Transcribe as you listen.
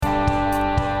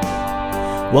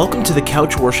Welcome to the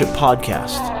Couch Worship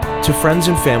Podcast. To friends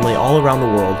and family all around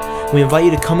the world, we invite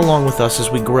you to come along with us as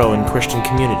we grow in Christian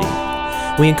community.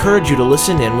 We encourage you to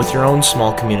listen in with your own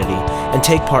small community and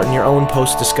take part in your own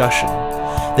post-discussion.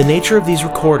 The nature of these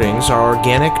recordings are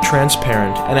organic,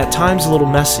 transparent, and at times a little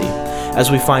messy, as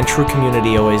we find true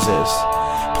community always is.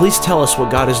 Please tell us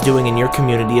what God is doing in your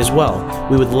community as well.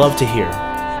 We would love to hear.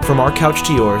 From our couch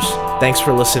to yours, thanks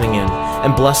for listening in,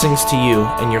 and blessings to you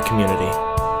and your community.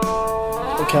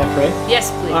 Can I pray? Yes,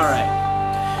 please. All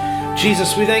right.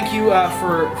 Jesus, we thank you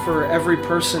for every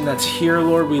person that's here,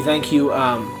 Lord. We thank you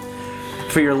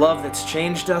for your love that's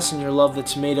changed us and your love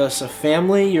that's made us a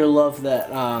family, your love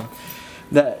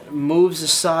that moves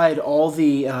aside all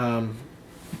the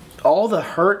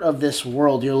hurt of this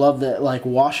world, your love that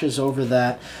washes over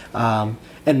that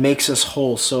and makes us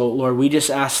whole. So, Lord, we just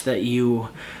ask that you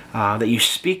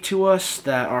speak to us,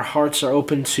 that our hearts are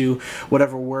open to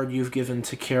whatever word you've given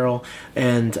to Carol.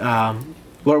 And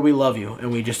Lord, we love you,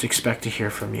 and we just expect to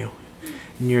hear from you.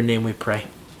 In your name we pray.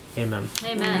 Amen.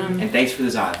 Amen. And thanks for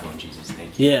this iPhone, Jesus.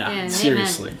 Thank you. Yeah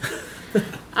seriously.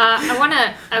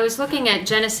 I was looking at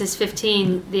Genesis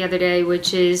 15 the other day,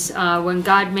 which is when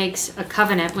God makes a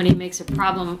covenant, when he makes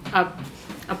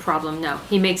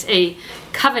he makes a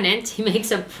covenant, he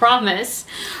makes a promise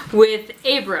with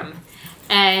Abram.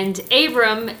 And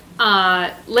Abram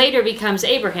later becomes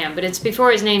Abraham, but it's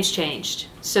before his name's changed.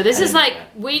 So this is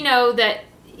we know that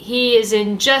he is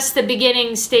in just the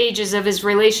beginning stages of his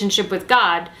relationship with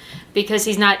God, because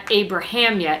he's not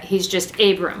Abraham yet, he's just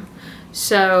Abram.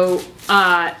 So,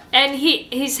 and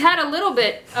he's had a little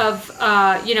bit of,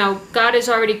 God has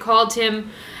already called him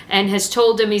and has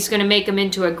told him he's going to make him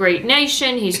into a great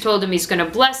nation. He's told him he's going to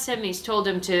bless him. He's told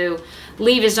him to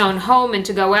leave his own home and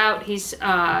to go out. He's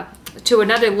to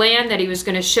another land that he was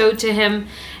going to show to him.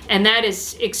 And that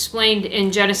is explained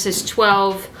in Genesis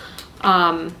 12.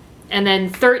 And then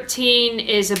 13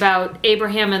 is about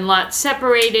Abraham and Lot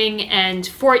separating. And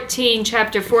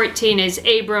chapter 14 is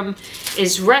Abram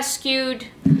is rescued.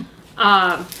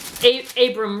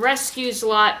 Abram rescues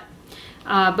Lot.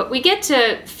 But we get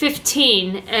to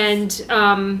 15,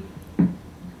 and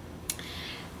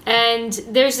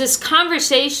there's this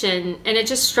conversation, and it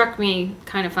just struck me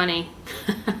kind of funny,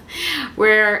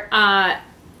 where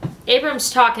Abram's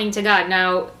talking to God.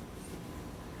 Now,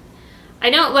 I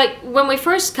know, when we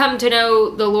first come to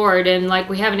know the Lord and,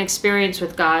 we have an experience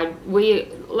with God,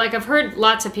 I've heard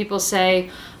lots of people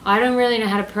say, I don't really know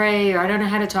how to pray, or I don't know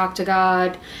how to talk to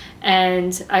God,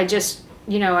 and I just,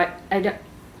 I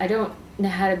don't know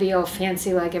how to be all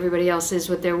fancy like everybody else is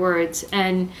with their words.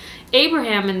 And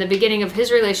Abraham, in the beginning of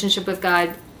his relationship with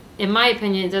God, in my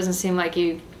opinion, it doesn't seem like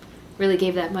he really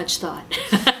gave that much thought.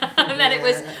 That it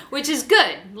was, which is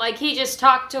good. He just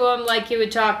talked to him like he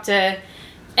would talk to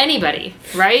anybody,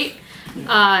 right?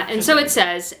 And so it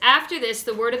says, after this,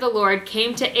 the word of the Lord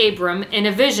came to Abram in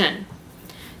a vision.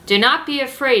 Do not be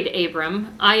afraid,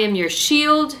 Abram. I am your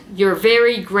shield, your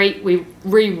very great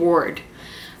reward.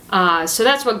 So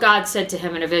that's what God said to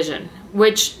him in a vision,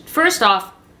 which, first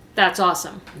off, that's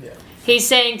awesome. Yeah. He's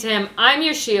saying to him, I'm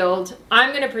your shield, I'm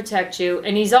going to protect you,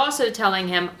 and he's also telling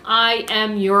him, I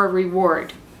am your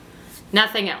reward.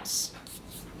 Nothing else.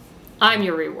 I'm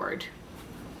your reward.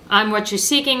 I'm what you're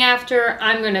seeking after.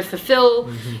 I'm going to fulfill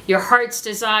your heart's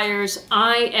desires.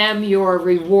 I am your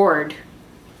reward.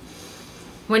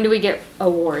 When do we get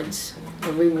awards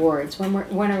or rewards?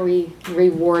 When are we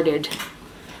rewarded?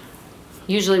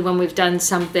 Usually when we've done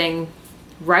something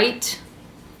right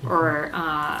or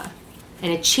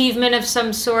an achievement of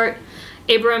some sort.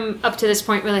 Abram, up to this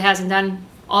point, really hasn't done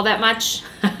all that much.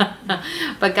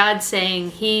 But God's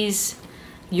saying,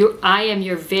 I am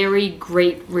your very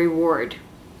great reward.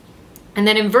 And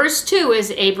then in verse 2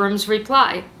 is Abram's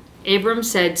reply. Abram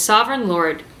said, Sovereign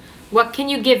Lord, what can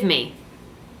you give me?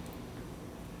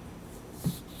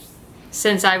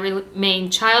 Since I remain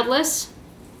childless,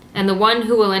 and the one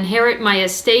who will inherit my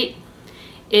estate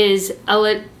is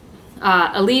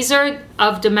Eliezer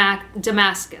of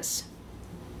Damascus.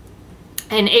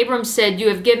 And Abram said, You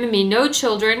have given me no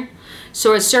children,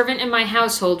 so a servant in my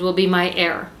household will be my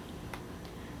heir.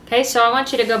 Okay, so I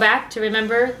want you to go back to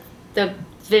remember the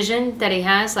vision that he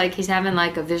has. He's having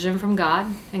a vision from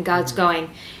God, and God's going,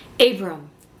 Abram,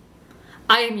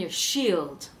 I am your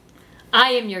shield.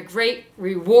 I am your great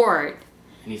reward.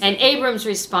 And Abram's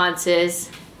response is,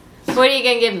 what are you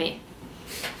going to give me?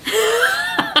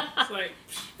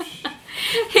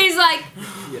 He's like,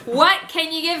 what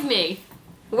can you give me?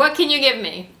 What can you give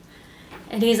me?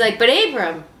 And he's like, but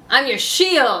Abram, I'm your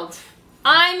shield.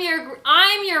 I'm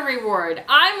your reward.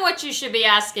 I'm what you should be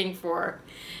asking for.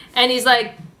 And he's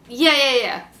like,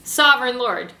 yeah. Sovereign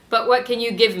Lord, but what can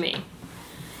you give me?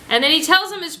 And then he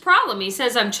tells him his problem. He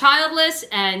says, I'm childless,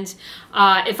 and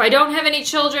if I don't have any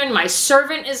children, my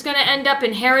servant is going to end up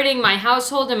inheriting my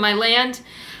household and my land.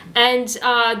 And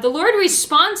the Lord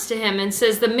responds to him and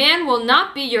says, the man will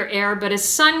not be your heir, but a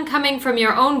son coming from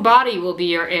your own body will be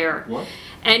your heir. What?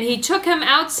 And he took him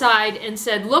outside and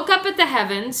said, look up at the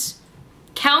heavens,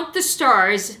 count the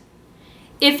stars,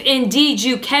 if indeed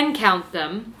you can count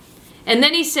them. And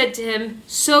then he said to him,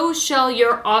 so shall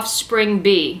your offspring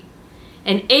be.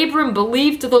 And Abram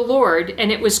believed the Lord,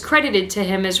 and it was credited to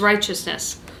him as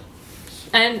righteousness.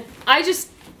 And I just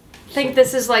think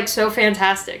this is like so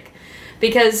fantastic.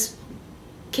 Because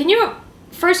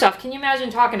first off, can you imagine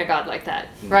talking to God like that,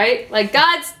 right? Like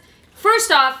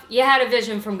first off, you had a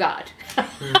vision from God.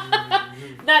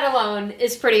 That alone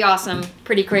is pretty awesome,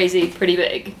 pretty crazy, pretty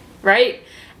big, right?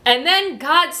 And then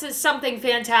God says something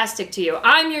fantastic to you.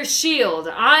 I'm your shield.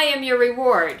 I am your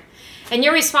reward. And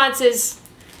your response is,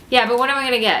 yeah, but what am I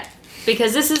going to get?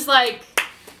 Because this is like,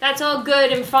 that's all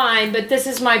good and fine, but this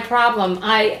is my problem.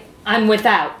 I'm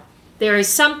without. There is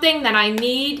something that I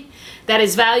need that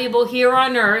is valuable here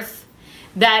on earth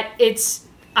that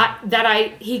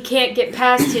he can't get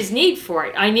past his need for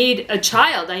it. I need a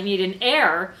child. I need an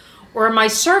heir, or my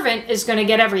servant is going to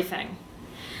get everything.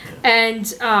 And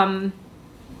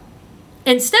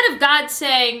instead of God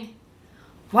saying,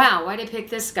 wow, why'd I pick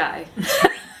this guy?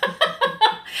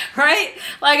 Right?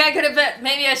 Like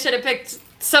maybe I should have picked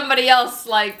somebody else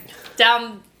like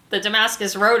down the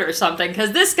Damascus Road or something,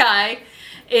 because this guy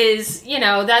is,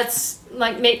 that's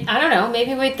like, I don't know,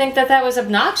 maybe we'd think that was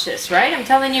obnoxious, right? I'm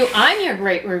telling you, I'm your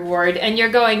great reward, and you're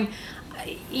going,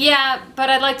 yeah, but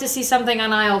I'd like to see something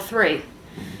on aisle 3,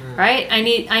 right?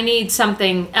 I need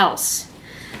something else.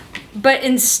 But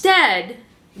instead,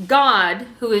 God,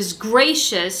 who is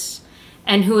gracious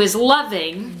and who is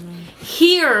loving,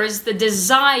 hears the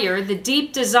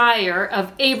deep desire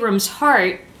of Abram's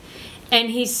heart, and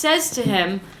he says to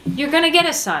him, you're going to get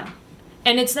a son.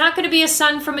 And it's not going to be a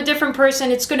son from a different person.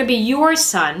 It's going to be your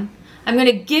son. I'm going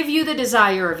to give you the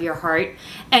desire of your heart.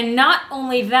 And not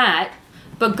only that,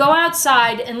 but go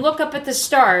outside and look up at the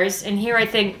stars. And here I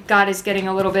think God is getting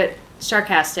a little bit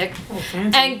sarcastic.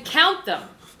 And count them.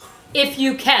 If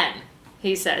you can,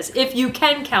 he says. If you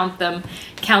can count them,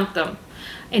 count them.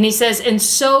 And he says, and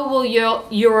so will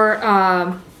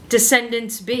your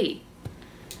descendants be.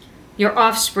 Your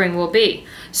offspring will be.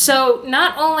 So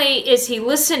not only is he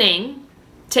listening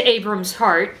to Abram's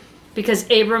heart, because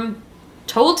Abram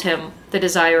told him the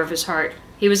desire of his heart.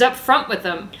 He was up front with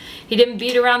him. He didn't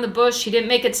beat around the bush. He didn't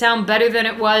make it sound better than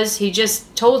it was. He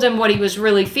just told him what he was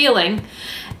really feeling.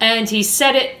 And he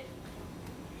said it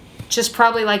just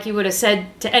probably like he would have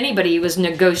said to anybody he was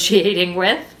negotiating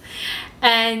with.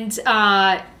 And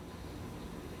God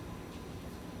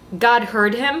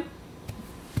heard him.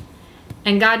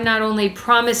 And God not only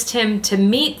promised him to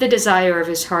meet the desire of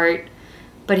his heart,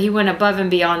 but he went above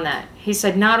and beyond that. He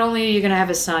said, not only are you going to have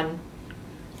a son,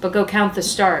 but go count the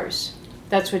stars.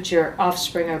 That's what your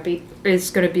offspring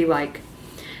is going to be like.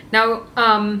 Now,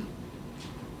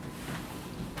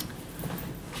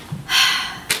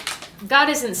 God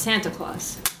isn't Santa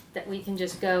Claus, that we can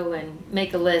just go and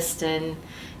make a list and,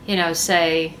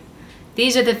 say,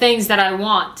 these are the things that I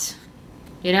want.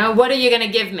 What are you going to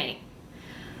give me?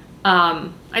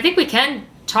 I think we can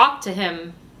talk to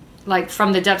him like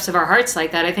from the depths of our hearts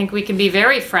like that. I think we can be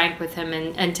very frank with him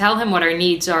and tell him what our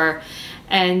needs are.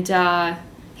 And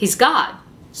he's God.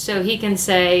 So he can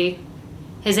say,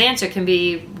 his answer can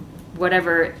be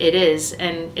whatever it is,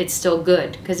 and it's still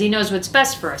good. Because he knows what's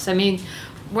best for us. I mean,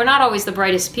 we're not always the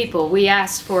brightest people. We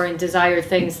ask for and desire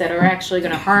things that are actually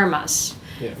going to harm us.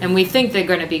 Yeah. And we think they're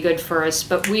going to be good for us,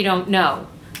 but we don't know.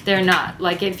 They're not.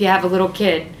 Like if you have a little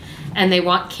kid and they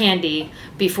want candy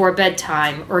before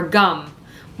bedtime or gum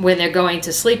when they're going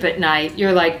to sleep at night,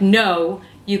 you're like, no,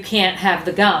 you can't have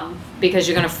the gum because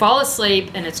you're going to fall asleep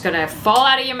and it's going to fall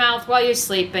out of your mouth while you're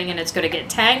sleeping and it's going to get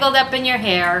tangled up in your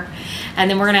hair and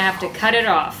then we're going to have to cut it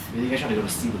off. You guys trying to go to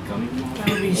sleep with gummy? That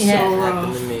would be so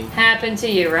rough. Happened to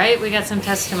you, right? We got some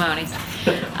testimony.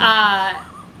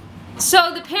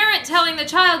 So the parent telling the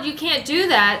child, you can't do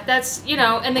that, that's,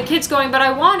 and the kid's going, but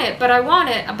I want it, but I want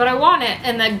it, but I want it.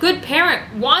 And the good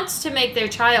parent wants to make their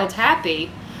child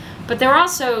happy, but they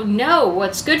also know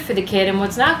what's good for the kid and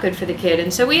what's not good for the kid.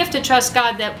 And so we have to trust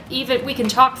God that even we can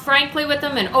talk frankly with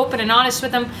them and open and honest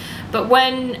with them. But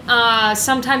when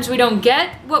sometimes we don't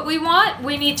get what we want,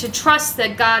 we need to trust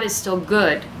that God is still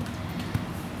good.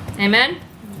 Amen?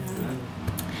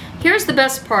 Here's the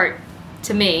best part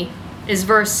to me is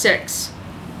verse 6.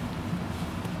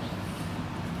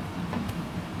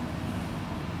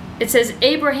 it says,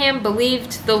 Abraham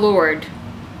believed the Lord,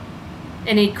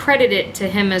 and he credited it to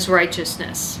him as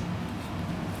righteousness.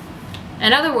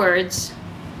 In other words,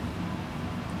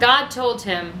 God told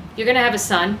him, you're going to have a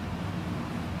son,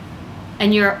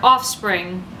 and your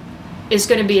offspring is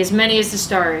going to be as many as the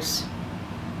stars.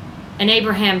 And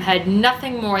Abraham had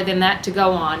nothing more than that to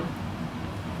go on,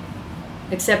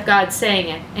 except God saying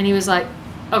it. And he was like,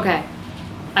 okay,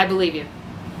 I believe you.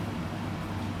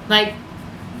 Like,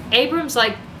 Abram's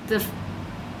like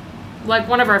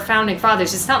one of our founding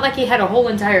fathers. It's not like he had a whole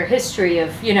entire history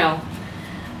of,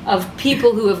 of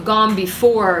people who have gone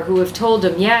before, who have told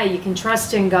him, yeah, you can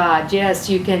trust in God. Yes,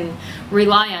 you can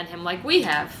rely on him, like we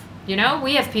have.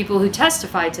 We have people who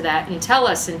testify to that and tell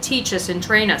us and teach us and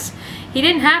train us. He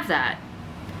didn't have that.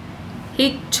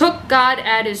 He took God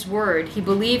at his word. He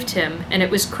believed him, and it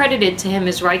was credited to him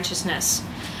as righteousness.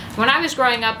 When I was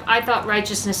growing up, I thought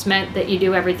righteousness meant that you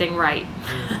do everything right.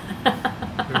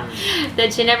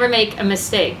 That you never make a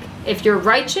mistake. If you're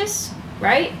righteous,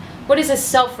 right? What is a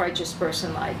self-righteous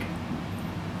person like?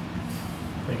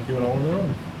 They can do it all on their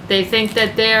own. They think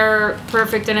that they're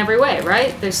perfect in every way,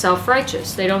 right? They're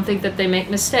self-righteous. They don't think that they make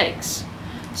mistakes.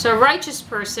 So a righteous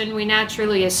person, we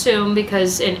naturally assume,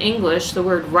 because in English the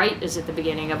word right is at the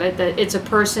beginning of it, that it's a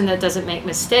person that doesn't make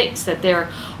mistakes, that their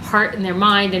heart and their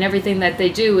mind and everything that they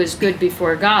do is good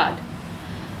before God.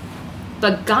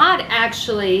 But God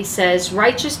actually says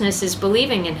righteousness is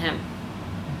believing in him.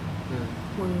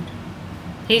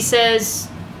 He says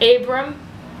Abram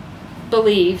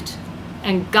believed,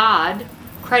 and God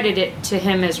credited it to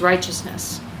him as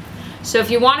righteousness. So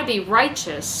if you want to be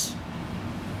righteous,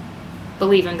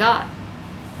 believe in God.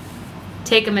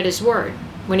 Take him at his word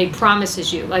when he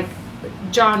promises you. Like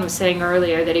John was saying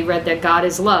earlier, that he read that God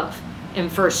is love in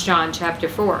 1 John chapter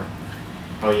 4.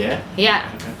 Oh, yeah?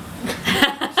 Yeah. Okay.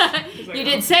 You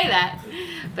did say that,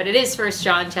 but it is 1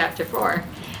 John chapter 4.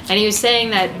 And he was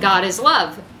saying that God is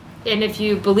love. And if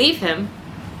you believe him,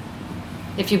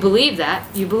 if you believe that,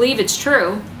 you believe it's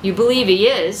true, you believe he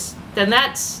is, then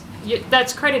that's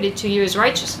credited to you as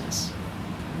righteousness.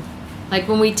 Like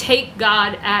when we take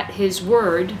God at his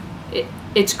word,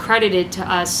 it's credited to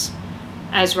us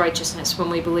as righteousness when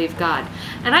we believe God.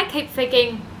 And I kept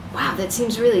thinking, wow, that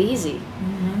seems really easy.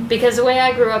 Mm-hmm. Because the way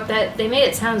I grew up, that they made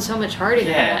it sound so much harder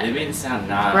than that. Yeah, they made it sound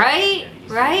not right? that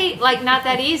easy. Right? Like not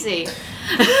that easy.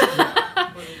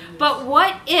 But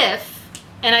what if,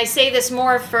 and I say this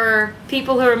more for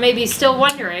people who are maybe still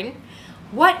wondering,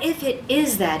 what if it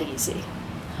is that easy?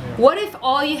 Yeah. What if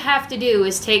all you have to do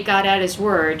is take God at his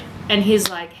word, and he's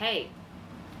like, hey,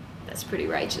 that's pretty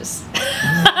righteous.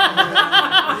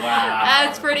 Wow.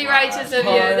 That's pretty righteous of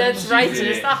you. That's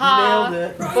righteous. Aha.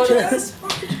 Nailed it.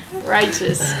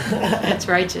 Righteous. That's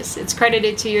righteous. It's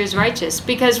credited to you as righteous.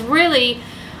 Because really,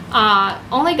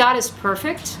 only God is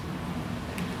perfect.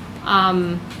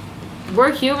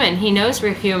 We're human. He knows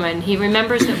we're human. He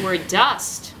remembers that we're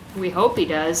dust. We hope he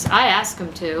does. I ask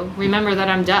him to. Remember that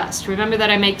I'm dust. Remember that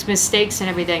I make mistakes and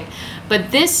everything.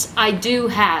 But this I do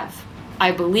have.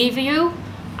 I believe you.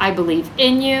 I believe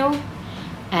in you.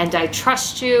 And I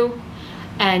trust you.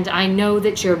 And I know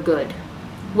that you're good.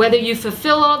 Whether you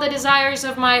fulfill all the desires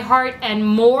of my heart and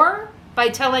more by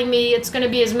telling me it's going to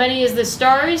be as many as the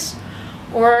stars,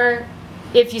 or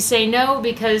if you say no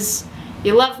because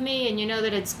you love me and you know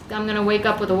that I'm going to wake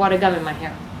up with a wad of gum in my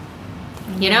hair.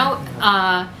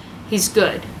 He's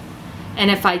good.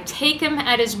 And if I take him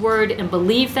at his word and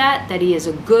believe that he is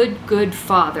a good, good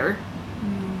father,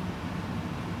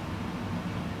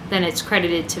 then it's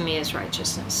credited to me as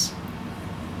righteousness.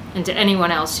 And to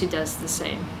anyone else who does the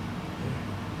same.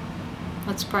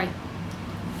 Let's pray.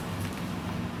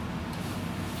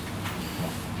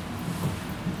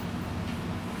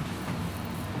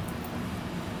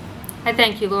 I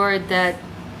thank you, Lord, that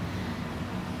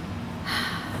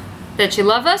you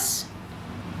love us.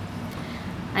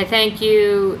 I thank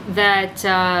you that,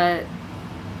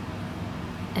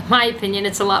 in my opinion,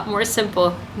 it's a lot more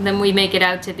simple than we make it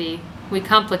out to be. We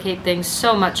complicate things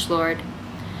so much, Lord.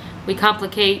 We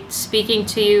complicate speaking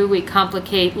to you. We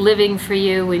complicate living for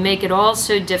you. We make it all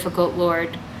so difficult,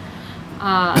 Lord.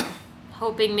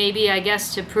 Hoping maybe, I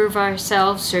guess, to prove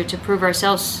ourselves or to prove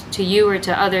ourselves to you or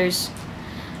to others.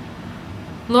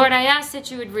 Lord, I ask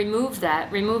that you would remove that.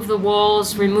 Remove the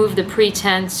walls, remove the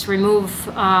pretense, remove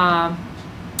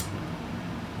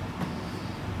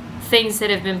things that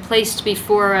have been placed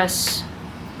before us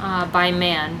by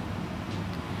man.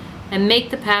 And make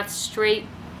the path straight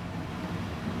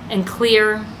and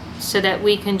clear so that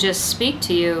we can just speak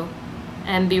to you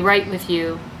and be right with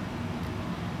you.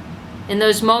 In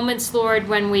those moments, Lord,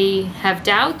 when we have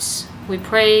doubts, we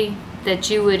pray that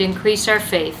you would increase our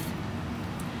faith.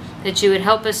 that you would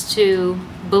help us to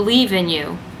believe in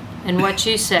you and what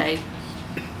you say,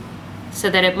 so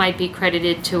that it might be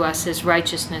credited to us as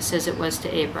righteousness as it was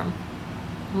to Abram.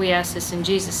 We ask this in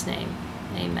Jesus' name.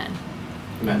 Amen.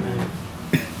 Amen.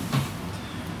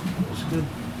 That's good.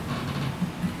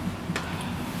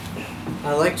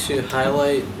 I like to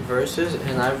highlight verses,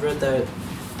 and I've read that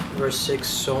verse 6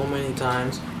 so many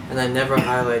times, and I never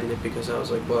highlighted it because I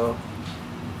was like, well,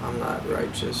 I'm not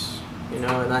righteous, you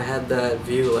know, and I had that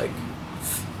view, like,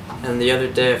 and the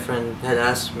other day a friend had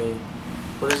asked me,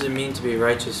 what does it mean to be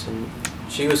righteous? And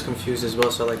she was confused as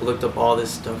well, so I like looked up all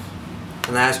this stuff.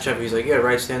 And I asked Trevor, he's like, yeah,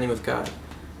 right standing with God.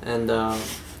 And but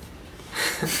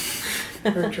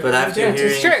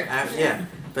after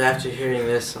but after hearing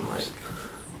this, I'm like,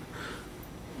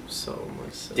 so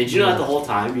much. Did you know that the whole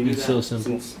time? You knew It's that so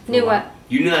simple. Knew what?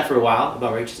 You knew that for a while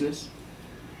about righteousness?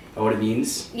 Or what it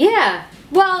means? Yeah.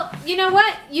 Well, you know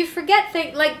what? You forget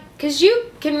things, like, because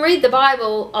you can read the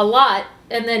Bible a lot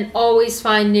and then always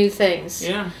find new things.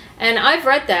 Yeah. And I've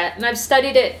read that, and I've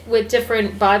studied it with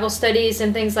different Bible studies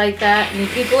and things like that, and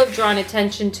people have drawn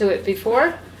attention to it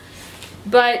before.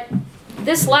 But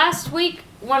this last week,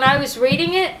 when I was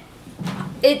reading it,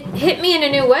 it hit me in a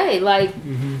new way. Like,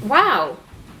 wow.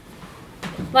 I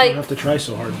Like, don't have to try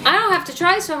so hard. I don't have to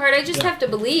try so hard. I just have to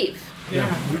believe.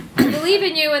 Yeah. I believe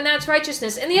in you, and that's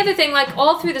righteousness. And the other thing, like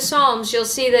all through the Psalms, you'll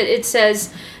see that it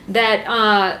says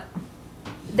that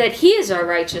that He is our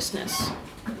righteousness.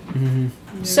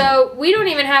 So we don't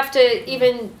even have to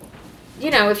even,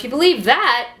 if you believe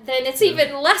that, then it's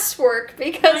even less work,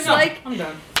 because like I'm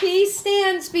done. He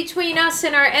stands between us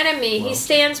and our enemy. He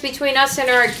stands between us and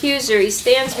our accuser. He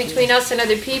stands between us and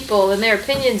other people and their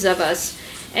opinions of us.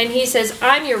 And He says,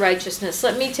 I'm your righteousness.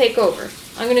 Let me take over.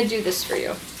 I'm going to do this for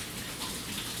you.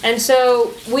 And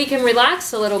so we can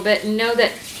relax a little bit and know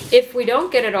that if we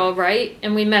don't get it all right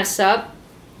and we mess up,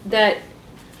 that,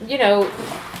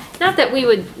 not that we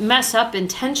would mess up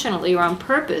intentionally or on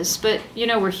purpose, but,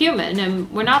 we're human and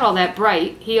we're not all that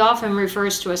bright. He often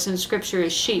refers to us in Scripture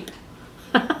as sheep.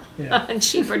 Yeah. And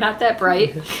sheep are not that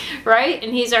bright, right?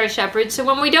 And He's our shepherd. So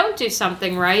when we don't do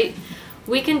something right,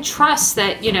 we can trust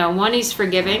that, one, He's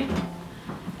forgiving,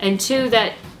 and two,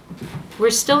 that we're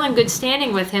still in good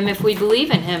standing with Him if we believe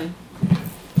in Him,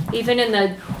 even in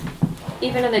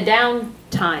the down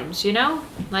times,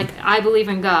 Like, I believe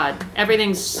in God.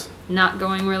 Everything's not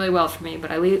going really well for me,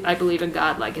 but I believe in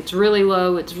God. Like, it's really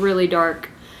low, it's really dark,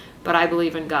 but I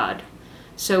believe in God.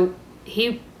 So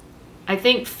I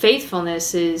think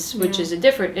faithfulness is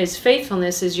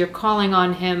faithfulness is you're calling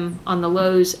on Him on the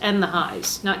lows and the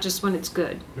highs, not just when it's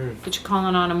good, but you're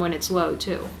calling on Him when it's low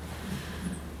too.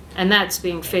 And that's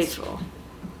being faithful.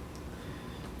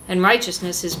 And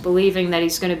righteousness is believing that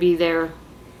He's going to be there,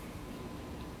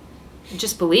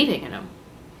 just believing in Him.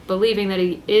 Believing that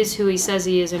He is who He says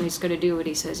He is and He's going to do what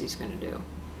He says He's going to do.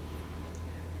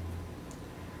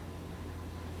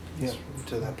 Yeah,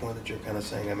 to that point that you're kind of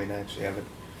saying, I actually have it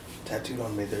tattooed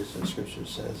on me. There's a scripture that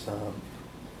says,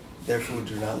 therefore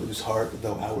do not lose heart,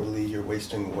 though outwardly you're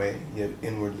wasting away, yet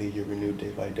inwardly you're renewed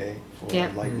day by day. For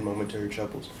light and momentary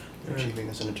troubles are achieving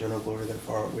us an eternal glory that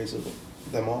far outweighs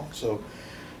them all. So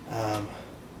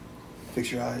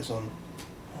fix your eyes on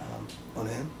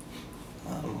Him,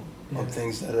 on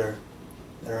things that are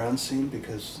unseen,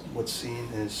 because what's seen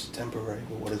is temporary,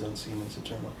 but what is unseen is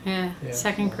eternal. Yeah,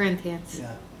 2 Corinthians.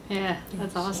 Yeah. Yeah,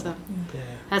 that's awesome. Yeah.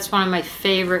 That's one of my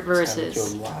favorite verses.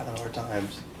 It's happened to a lot of our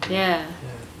times. Yeah.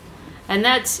 And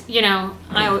that's,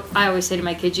 I always say to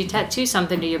my kids, you tattoo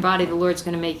something to your body, the Lord's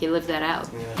going to make you live that out.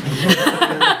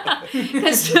 Yeah.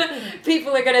 Because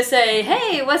people are going to say,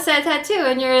 hey, what's that tattoo?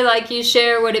 And you're like, you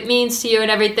share what it means to you and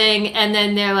everything. And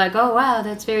then they're like, oh, wow,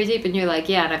 that's very deep. And you're like,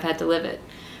 yeah, and I've had to live it.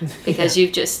 Because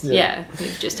you've just,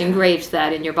 you've just engraved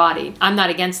that in your body. I'm not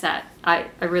against that. I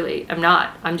really am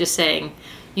not. I'm just saying,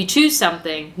 you choose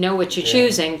something, know what you're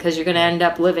choosing, because you're going to end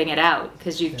up living it out,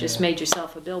 because you've just made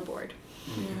yourself a billboard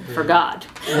for God.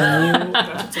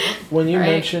 When you Right.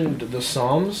 mentioned the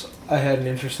Psalms, I had an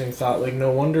interesting thought. Like,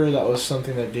 no wonder that was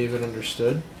something that David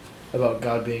understood about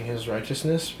God being His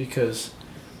righteousness, because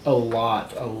a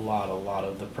lot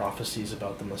of the prophecies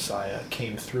about the Messiah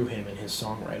came through him in his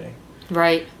songwriting.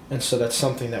 Right. And so that's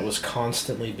something that was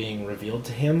constantly being revealed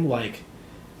to him, like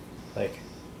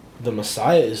the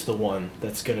Messiah is the one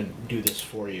that's going to do this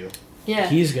for you. Yeah.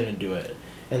 He's going to do it.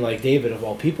 And like David, of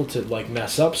all people, to like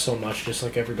mess up so much, just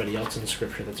like everybody else in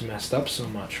Scripture that's messed up so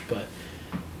much, but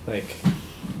like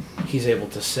he's able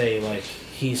to say like,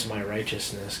 He's my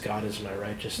righteousness, God is my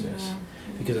righteousness,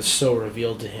 because it's so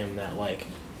revealed to him that like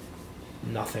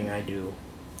nothing I do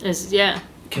Is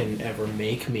can ever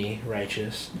make me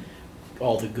righteous.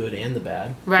 all the good and the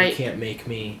bad. Right. They can't make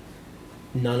me.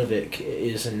 None of it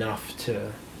is enough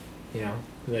to,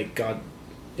 like God.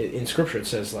 In Scripture it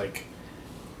says like,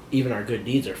 even our good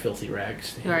deeds are filthy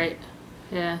rags to Him. Right.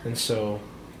 Yeah. And so,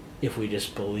 if we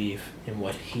just believe in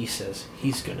what He says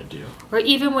He's gonna do. Or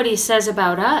even what He says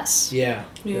about us. Yeah.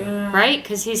 Yeah. Right?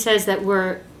 Because He says that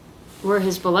we're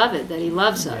His beloved, that He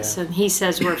loves us, Yeah. and He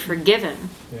says we're forgiven,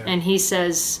 Yeah. and He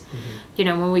says,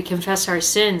 when we confess our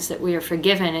sins, that we are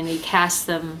forgiven, and He casts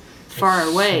them far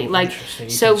It's away. so like, interesting.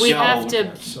 You so can we show have to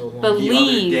that so long.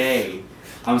 believe. The other day,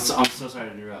 I'm so sorry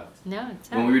to interrupt. No, it's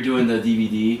When we were doing the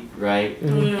DVD, right,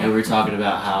 and we were talking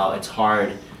about how it's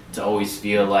hard to always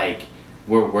feel like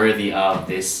we're worthy of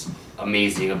this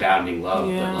amazing, abounding love,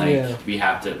 Yeah. but like Yeah. we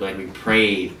have to, like, we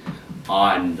prayed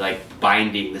on like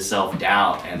binding the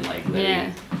self-doubt and like letting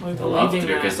Yeah. Like the love believing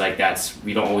through, that. because like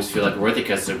we don't always feel like we're worthy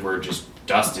because we're just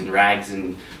dust and rags,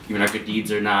 and even our good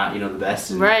deeds are not the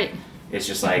best. And Right. It's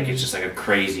just like a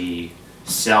crazy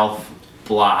self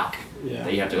block Yeah.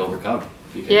 that you have to overcome.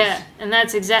 Because Yeah, and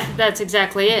that's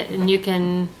exactly it. And you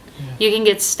can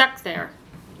get stuck there.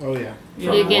 Oh yeah. for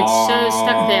You a get so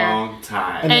stuck there. long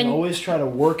time. And then And- always try to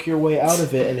work your way out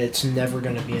of it, and it's never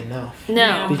going to be enough. No.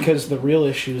 Yeah. Because the real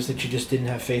issue is that you just didn't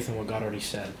have faith in what God already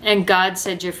said. And God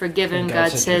said you're forgiven. And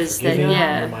God said you're says forgiven,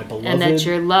 that you're my beloved, and that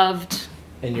you're loved.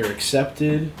 and you're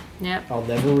accepted. Yep. I'll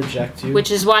never reject you. Which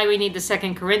is why we need the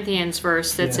 2 Corinthians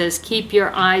verse that Yeah. says, "Keep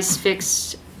your eyes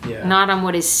fixed yeah. not on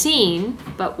what is seen,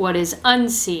 but what is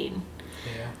unseen."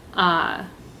 Yeah.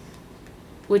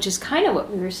 Which is kind of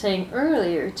what we were saying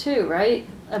earlier too, right?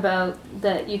 About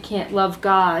that you can't love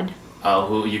God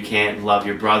who you can't love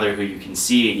your brother who you can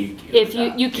see, and if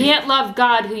you can't love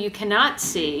God who you cannot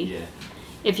see. Yeah.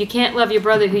 If you can't love your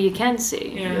brother who you can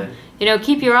see. Yeah.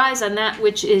 Keep your eyes on that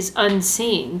which is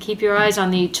unseen. Keep your eyes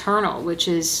on the eternal, which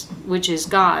is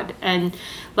God. And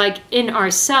like in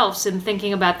ourselves, and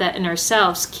thinking about that in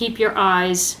ourselves, keep your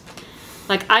eyes,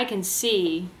 like I can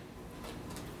see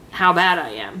how bad I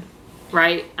am,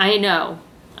 right? I know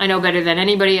better than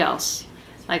anybody else.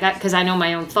 Because I know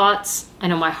my own thoughts, I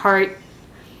know my heart,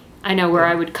 I know where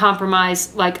I would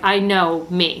compromise, like I know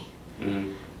me.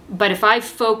 Mhm. But if I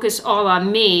focus all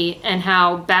on me and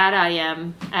how bad I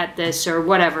am at this or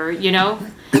whatever,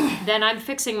 then I'm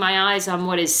fixing my eyes on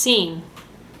what is seen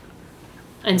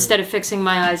instead of fixing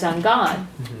my eyes on God,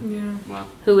 Yeah. Well,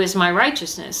 who is my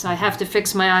righteousness. I have to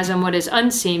fix my eyes on what is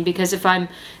unseen, because if I'm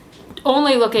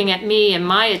only looking at me and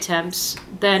my attempts,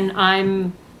 then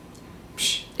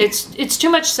it's too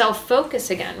much self-focus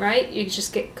again, right? You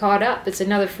just get caught up. It's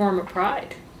another form of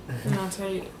pride. And I'll tell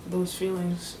you, those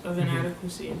feelings of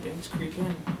inadequacy and things creep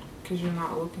in because you're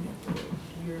not looking at the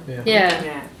you're Yeah. looking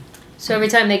at. So every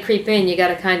time they creep in, you got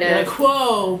to kind You're like, of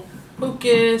whoa,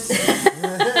 focus.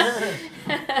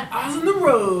 I was on the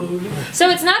road. So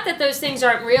it's not that those things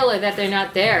aren't real or that they're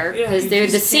not there, Yeah, because you they're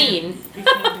the just scene. You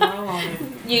can't dwell on it.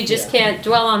 You just can't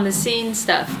dwell on the scene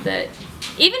stuff that,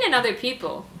 even in other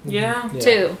people Yeah. Yeah.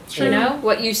 too. True.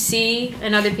 What you see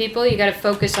in other people, you got to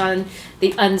focus on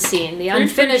the unseen, the Pretty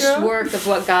unfinished true. work of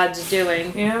what God's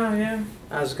doing. Yeah, yeah.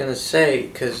 I was gonna say,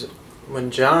 because when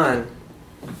John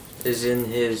is in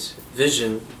his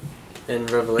vision in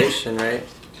Revelation, right?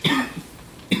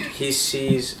 He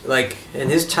sees, like, in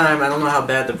his time, I don't know how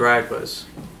bad the bride was.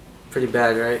 Pretty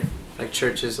bad, right? Like,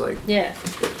 churches, like, Yeah.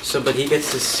 so, but he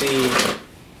gets to see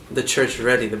the church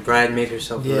ready. The bride made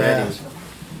herself Yeah. ready,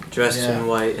 dressed Yeah. in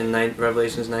white, in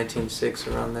Revelations 19:6,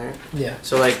 around there. Yeah.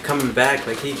 So, like, coming back,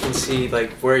 like, he can see,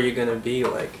 like, where you're gonna be,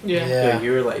 like, Yeah. Yeah.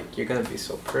 you're gonna be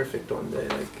so perfect one day,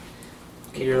 like,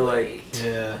 you're like,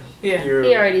 Yeah. Yeah. you're,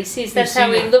 He already sees. That's how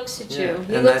he seen it. looks at you. Yeah.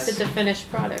 He And looks that's- at the finished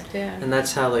product. Yeah. and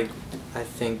that's how, like,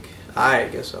 I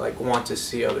guess I like want to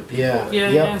see other people. Yeah. Yeah,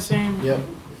 Yep. yeah, same. Yep.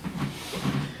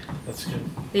 That's good.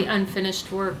 The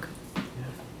unfinished work.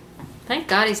 Thank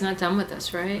God he's not done with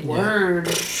us, right? Word.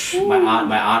 my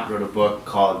aunt wrote a book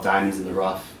called Diamonds in the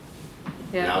Rough. And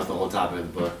that Yeah. was the whole topic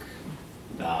of the book.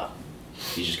 About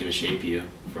he's just gonna shape you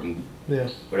from Yeah.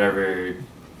 whatever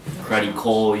cruddy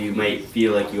coal you might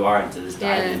feel like you are into this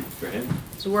Yeah. diamond for him.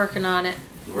 He's working on it.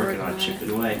 Working on it. chipping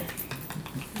away.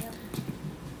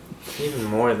 Even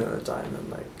more than a diamond,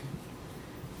 like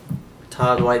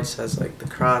Todd White says, like the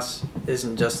cross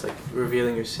isn't just like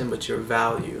revealing your sin, but your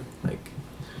value. Like,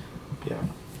 Yeah.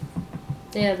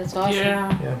 Yeah, that's awesome.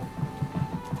 Yeah. Yeah.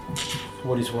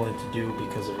 What he's willing to do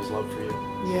because of his love for you.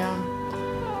 Yeah.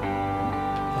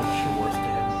 How much you're worth to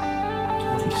him.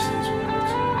 What he sees when he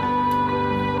looks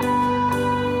at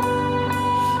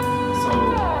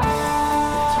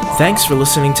So Thanks for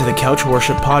listening to the Couch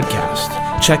Worship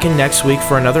Podcast. Check in next week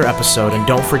for another episode, and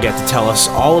don't forget to tell us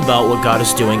all about what God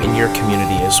is doing in your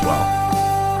community as well.